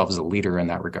consider ourselves a leader in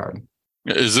that regard.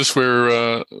 Is this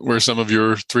where some of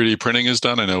your 3D printing is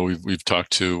done? I know we've talked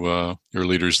to your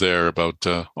leaders there about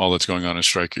all that's going on in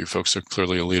Stryker. You folks are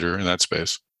clearly a leader in that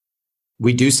space.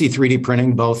 We do see 3D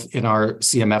printing both in our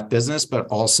CMF business, but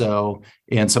also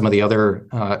in some of the other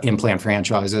implant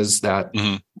franchises that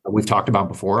mm-hmm. we've talked about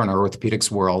before in our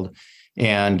orthopedics world.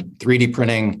 And 3D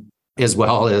printing, as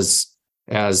well as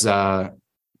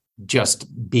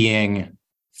just being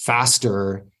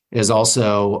faster, is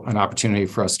also an opportunity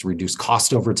for us to reduce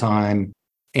cost over time.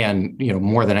 And,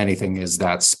 more than anything is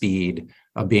that speed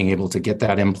of being able to get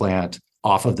that implant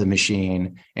off of the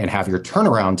machine and have your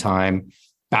turnaround time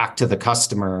back to the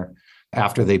customer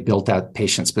after they built that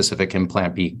patient-specific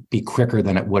implant be quicker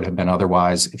than it would have been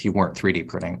otherwise if you weren't 3D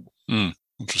printing.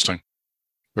 Interesting.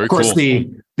 Very cool. Of course, the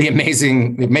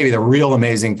maybe the real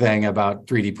amazing thing about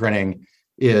 3D printing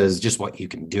is just what you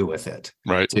can do with it,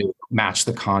 right? To match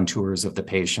the contours of the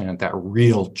patient, that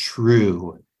real,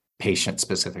 true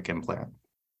patient-specific implant.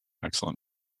 Excellent.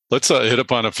 Let's hit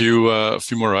upon a few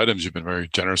more items. You've been very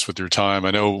generous with your time.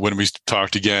 I know when we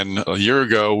talked again a year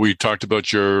ago, we talked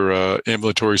about your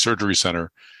ambulatory surgery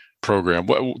center program.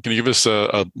 Can you give us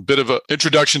a bit of an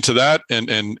introduction to that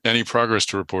and any progress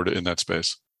to report in that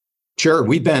space? Sure.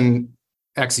 We've been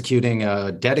executing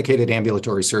a dedicated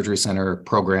ambulatory surgery center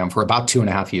program for about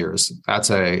 2.5 years.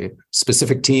 That's a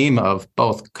specific team of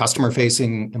both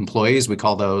customer-facing employees. We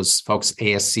call those folks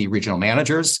ASC regional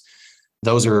managers.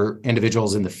 Those are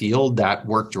individuals in the field that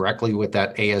work directly with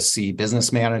that ASC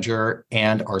business manager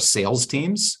and our sales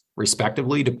teams,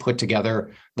 respectively, to put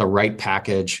together the right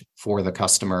package for the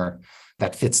customer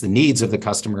that fits the needs of the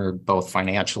customer, both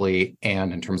financially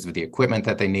and in terms of the equipment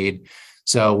that they need.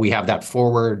 So we have that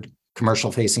forward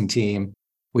commercial-facing team.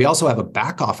 We also have a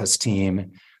back office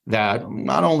team that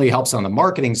not only helps on the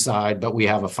marketing side, but we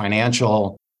have a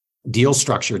financial deal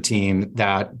structure team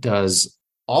that does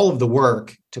all of the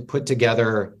work to put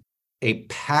together a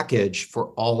package for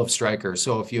all of Stryker.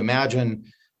 So if you imagine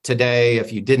today,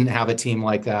 if you didn't have a team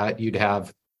like that, you'd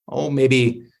have,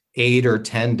 maybe 8 or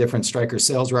 10 different Stryker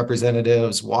sales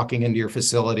representatives walking into your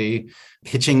facility,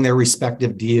 pitching their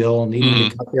respective deal, needing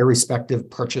to cut their respective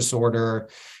purchase order.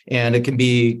 And it can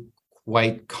be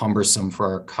quite cumbersome for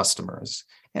our customers.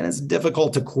 And it's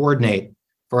difficult to coordinate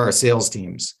for our sales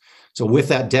teams. So with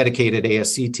that dedicated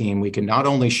ASC team, we can not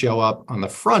only show up on the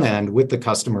front end with the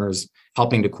customers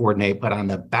helping to coordinate, but on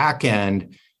the back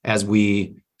end, as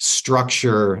we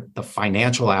structure the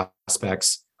financial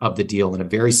aspects of the deal in a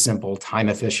very simple,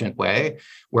 time-efficient way,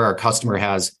 where our customer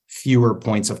has fewer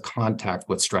points of contact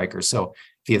with Stryker. So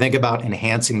if you think about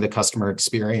enhancing the customer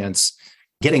experience,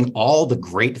 getting all the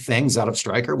great things out of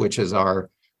Stryker, which is our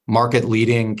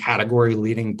market-leading,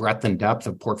 category-leading breadth and depth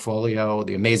of portfolio,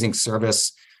 the amazing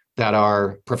service that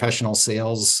our professional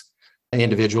sales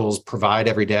individuals provide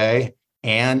every day,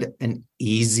 and an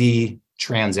easy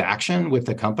transaction with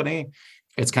the company,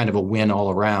 it's kind of a win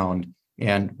all around.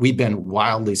 And we've been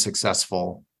wildly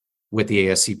successful with the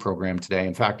ASC program today.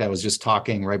 In fact, I was just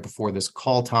talking right before this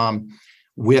call, Tom,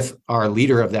 with our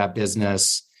leader of that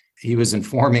business. He was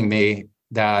informing me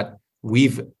that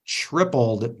we've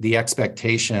tripled the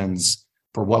expectations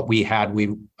for what we had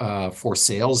for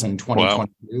sales in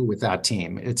 2022 with that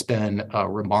team. It's been a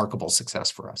remarkable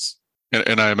success for us.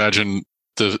 And I imagine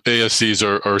the ASCs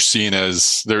are seen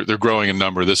as they're growing in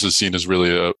number. This is seen as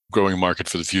really a growing market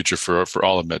for the future for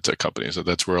all of medtech companies. So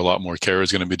that's where a lot more care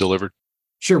is going to be delivered.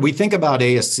 Sure. We think about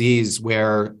ASCs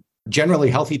where generally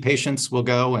healthy patients will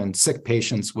go and sick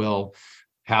patients will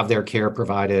have their care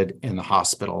provided in the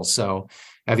hospital. So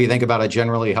if you think about a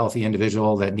generally healthy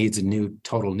individual that needs a new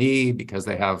total knee because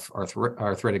they have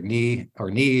arthritic knee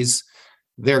or knees,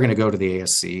 they're going to go to the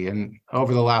ASC. And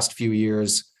over the last few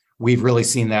years, we've really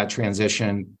seen that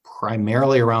transition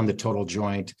primarily around the total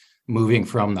joint, moving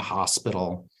from the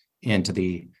hospital into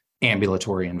the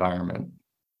ambulatory environment.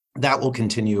 That will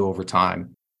continue over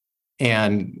time.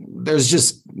 And there's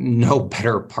just no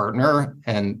better partner.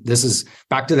 And this is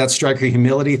back to that Stryker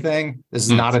humility thing. This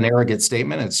is not an arrogant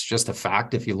statement. It's just a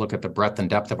fact. If you look at the breadth and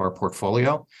depth of our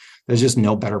portfolio, there's just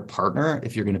no better partner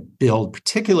if you're going to build,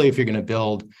 particularly if you're going to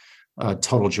build a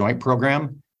total joint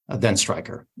program, than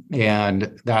Stryker.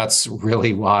 And that's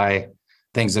really why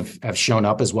things have shown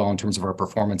up as well in terms of our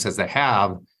performance as they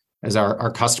have, as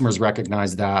our customers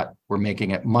recognize that we're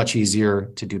making it much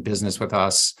easier to do business with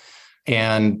us.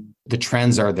 And the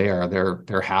trends are there.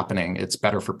 They're happening. It's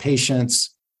better for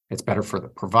patients. It's better for the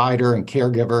provider and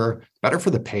caregiver, better for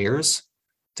the payers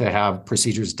to have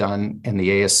procedures done in the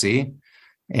ASC.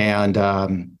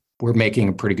 And we're making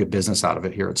a pretty good business out of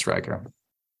it here at Stryker.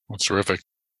 That's terrific.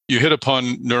 You hit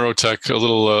upon Neurotech a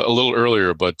little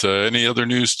earlier, but any other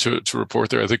news to report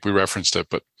there? I think we referenced it,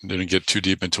 but didn't get too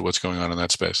deep into what's going on in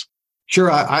that space. Sure.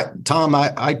 Tom,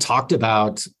 I talked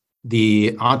about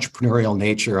the entrepreneurial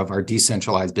nature of our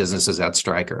decentralized businesses at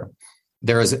Stryker.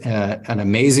 There is an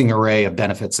amazing array of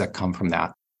benefits that come from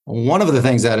that. One of the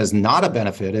things that is not a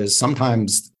benefit is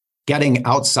sometimes getting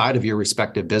outside of your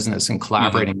respective business and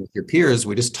collaborating with your peers.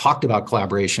 We just talked about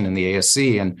collaboration in the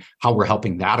ASC and how we're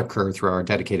helping that occur through our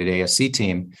dedicated ASC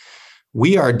team.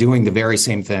 We are doing the very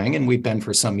same thing, and we've been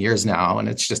for some years now, and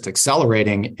it's just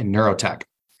accelerating in Neurotech.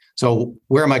 So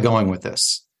where am I going with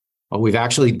this? Well, we've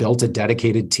actually built a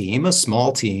dedicated team, a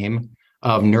small team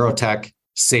of Neurotech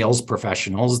sales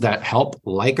professionals that help,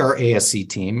 like our ASC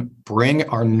team, bring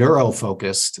our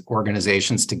neuro-focused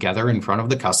organizations together in front of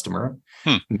the customer,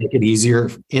 make it easier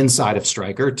inside of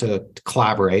Stryker to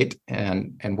collaborate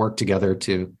and work together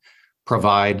to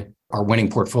provide our winning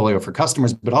portfolio for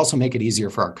customers, but also make it easier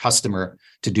for our customer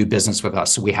to do business with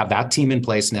us. So we have that team in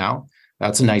place now.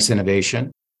 That's a nice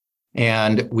innovation.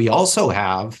 And we also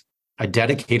have a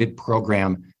dedicated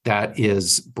program that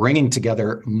is bringing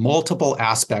together multiple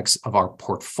aspects of our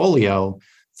portfolio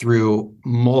through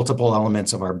multiple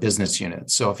elements of our business unit.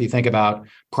 So if you think about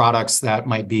products that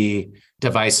might be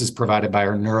devices provided by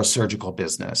our neurosurgical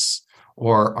business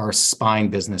or our spine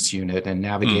business unit and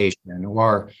navigation,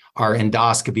 or our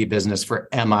endoscopy business for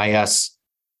MIS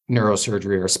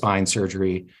neurosurgery or spine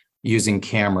surgery using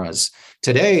cameras.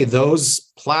 Today,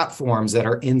 those platforms that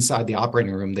are inside the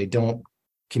operating room, they don't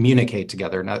communicate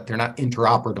together. They're not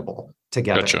interoperable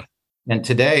together. Gotcha. And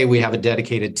today we have a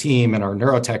dedicated team in our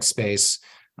neurotech space,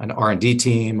 an R&D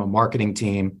team, a marketing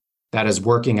team that is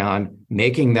working on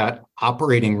making that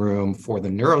operating room for the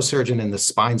neurosurgeon and the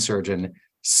spine surgeon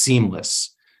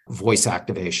seamless, voice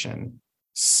activation,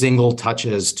 single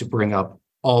touches to bring up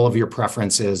all of your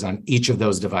preferences on each of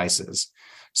those devices.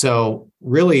 So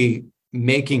really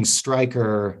making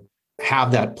Stryker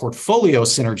have that portfolio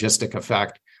synergistic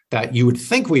effect that you would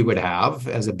think we would have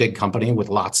as a big company with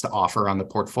lots to offer on the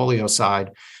portfolio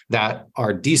side, that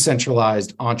our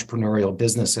decentralized entrepreneurial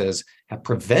businesses have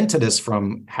prevented us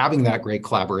from having that great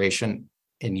collaboration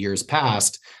in years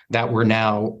past, that we're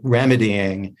now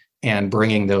remedying and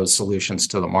bringing those solutions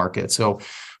to the market. So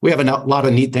we have a lot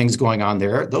of neat things going on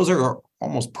there. Those are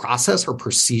almost process or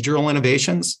procedural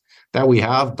innovations that we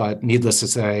have, but needless to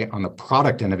say, on the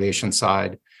product innovation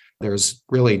side, there's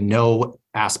really no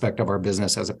aspect of our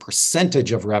business as a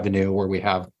percentage of revenue where we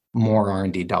have more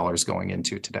R&D dollars going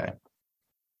into today.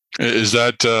 Is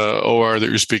that OR that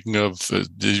you're speaking of?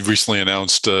 You recently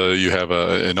announced you have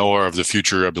an OR of the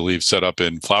future, I believe, set up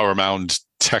in Flower Mound,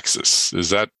 Texas. Is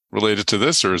that related to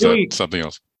this, or is that something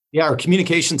else? Yeah, our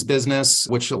communications business,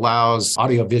 which allows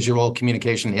audio-visual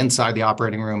communication inside the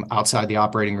operating room, outside the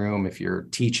operating room, if you're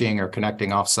teaching or connecting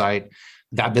offsite.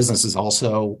 That business is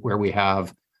also where we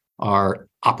have our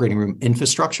operating room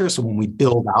infrastructure. So when we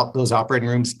build out those operating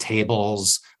rooms,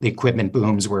 tables, the equipment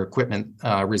booms where equipment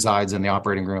resides in the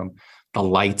operating room, the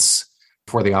lights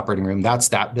for the operating room, that's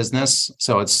that business.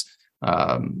 So it's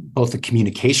both the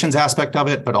communications aspect of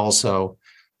it, but also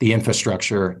the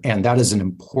infrastructure. And that is an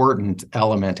important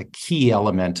element, a key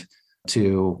element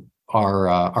to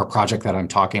our project that I'm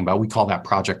talking about. We call that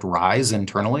Project Rise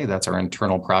internally. That's our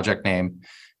internal project name.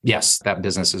 Yes, that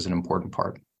business is an important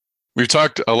part. We've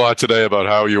talked a lot today about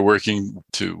how you're working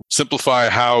to simplify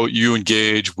how you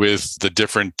engage with the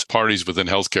different parties within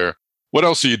healthcare. What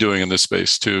else are you doing in this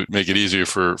space to make it easier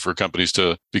for companies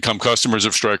to become customers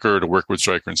of Stryker or to work with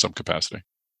Stryker in some capacity?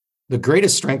 The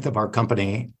greatest strength of our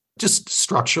company, just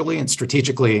structurally and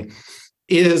strategically,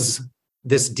 is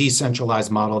this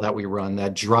decentralized model that we run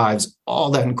that drives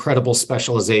all that incredible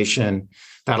specialization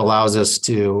that allows us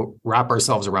to wrap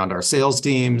ourselves around our sales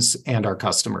teams and our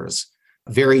customers.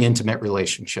 Very intimate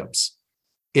relationships.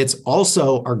 It's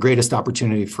also our greatest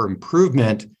opportunity for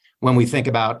improvement when we think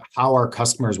about how our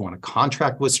customers want to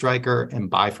contract with Stryker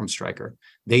and buy from Stryker.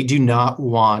 They do not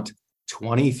want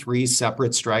 23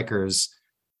 separate Strykers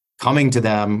coming to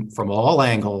them from all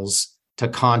angles to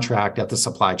contract at the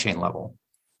supply chain level.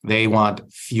 They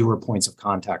want fewer points of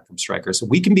contact from Stryker. So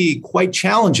we can be quite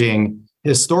challenging,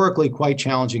 historically quite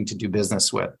challenging to do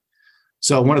business with.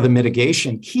 So one of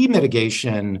the key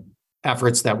mitigation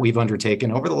efforts that we've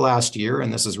undertaken over the last year,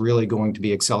 and this is really going to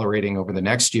be accelerating over the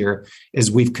next year, is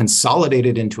we've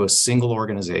consolidated into a single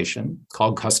organization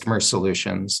called Customer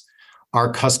Solutions,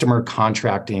 our customer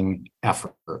contracting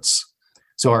efforts.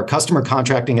 So our customer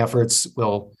contracting efforts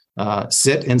will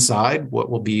sit inside what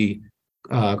will be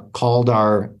called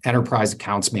our enterprise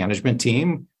accounts management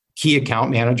team. Key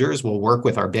account managers will work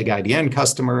with our big IDN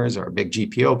customers, our big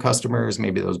GPO customers,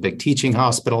 maybe those big teaching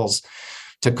hospitals,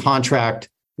 to contract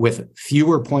with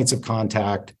fewer points of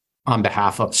contact on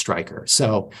behalf of Stryker.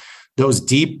 So those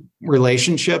deep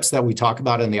relationships that we talk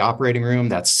about in the operating room,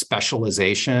 that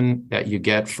specialization that you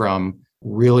get from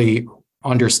really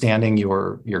understanding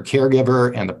your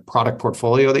caregiver and the product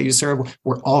portfolio that you serve,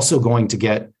 we're also going to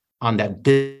get on that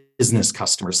business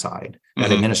customer side,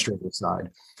 that administrative side.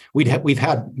 We've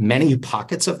had many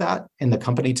pockets of that in the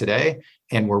company today,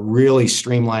 and we're really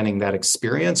streamlining that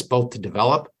experience, both to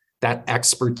develop that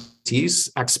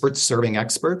expertise, experts serving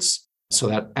experts. So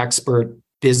that expert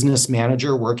business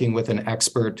manager working with an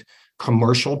expert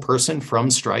commercial person from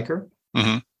Stryker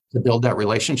to build that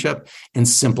relationship and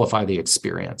simplify the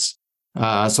experience.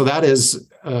 So that is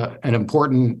an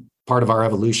important part of our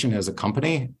evolution as a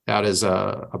company. That is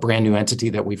a brand new entity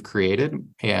that we've created.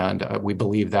 And we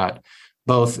believe that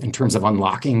both in terms of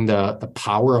unlocking the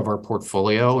power of our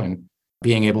portfolio and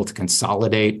being able to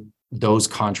consolidate those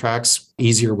contracts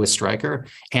easier with Stryker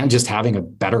and just having a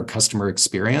better customer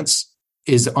experience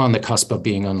is on the cusp of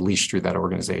being unleashed through that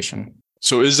organization.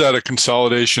 So is that a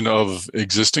consolidation of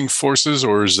existing forces,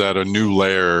 or is that a new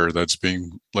layer that's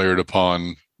being layered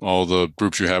upon all the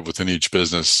groups you have within each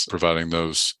business providing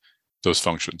those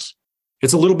functions?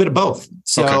 It's a little bit of both.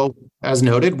 So as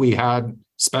noted, we had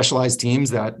specialized teams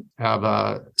that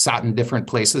have sat in different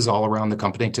places all around the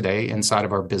company today inside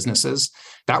of our businesses.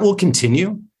 That will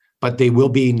continue, but they will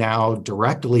be now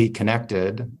directly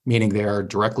connected, meaning they are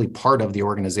directly part of the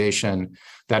organization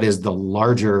that is the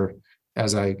larger,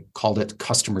 as I called it,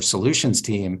 customer solutions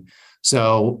team.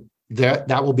 So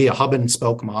that will be a hub and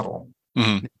spoke model.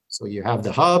 Mm-hmm. So you have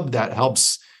the hub that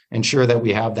helps ensure that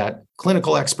we have that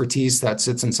clinical expertise that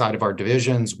sits inside of our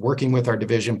divisions, working with our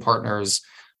division partners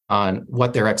on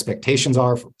what their expectations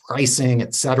are for pricing,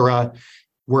 et cetera,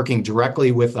 working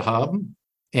directly with the hub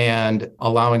and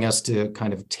allowing us to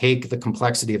kind of take the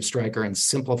complexity of Stryker and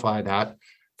simplify that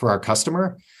for our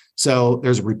customer. So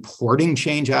there's a reporting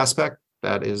change aspect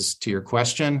that is to your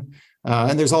question.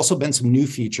 And there's also been some new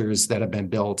features that have been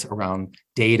built around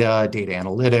data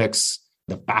analytics,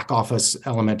 the back office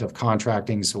element of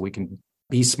contracting, so we can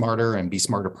be smarter and be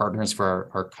smarter partners for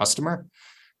our customer.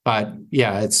 But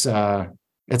yeah, it's a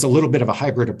little bit of a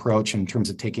hybrid approach in terms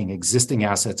of taking existing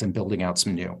assets and building out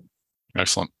some new.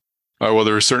 Excellent. Well,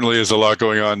 there certainly is a lot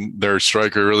going on there,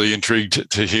 Stryker. Really intrigued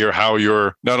to hear how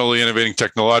you're not only innovating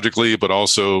technologically, but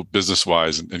also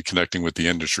business-wise and connecting with the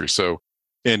industry. So,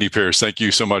 Andy Pierce, thank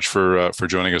you so much for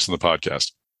joining us on the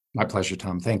podcast. My pleasure,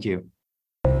 Tom. Thank you.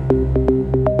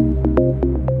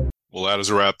 Well, that is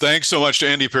a wrap. Thanks so much to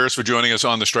Andy Pierce for joining us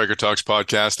on the Stryker Talks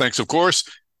podcast. Thanks, of course,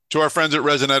 to our friends at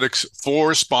Resonetics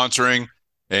for sponsoring.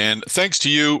 And thanks to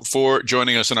you for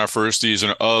joining us in our first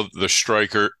season of the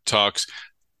Stryker Talks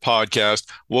podcast.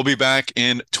 We'll be back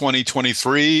in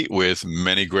 2023 with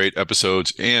many great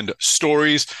episodes and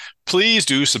stories. Please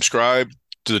do subscribe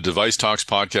to the Device Talks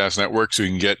Podcast Network so you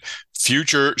can get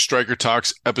future Stryker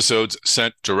Talks episodes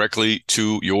sent directly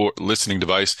to your listening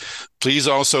device. Please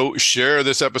also share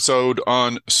this episode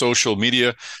on social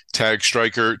media. Tag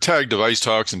Stryker, tag Device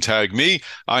Talks, and tag me.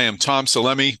 I am Tom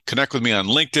Salemi. Connect with me on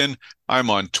LinkedIn.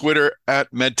 I'm on Twitter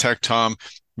at MedTechTom. It'd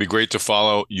be great to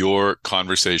follow your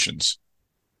conversations.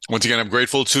 Once again, I'm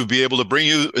grateful to be able to bring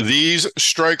you these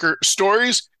Stryker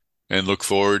stories and look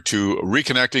forward to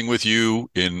reconnecting with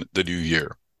you in the new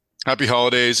year. Happy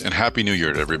holidays and Happy New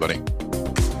Year to everybody.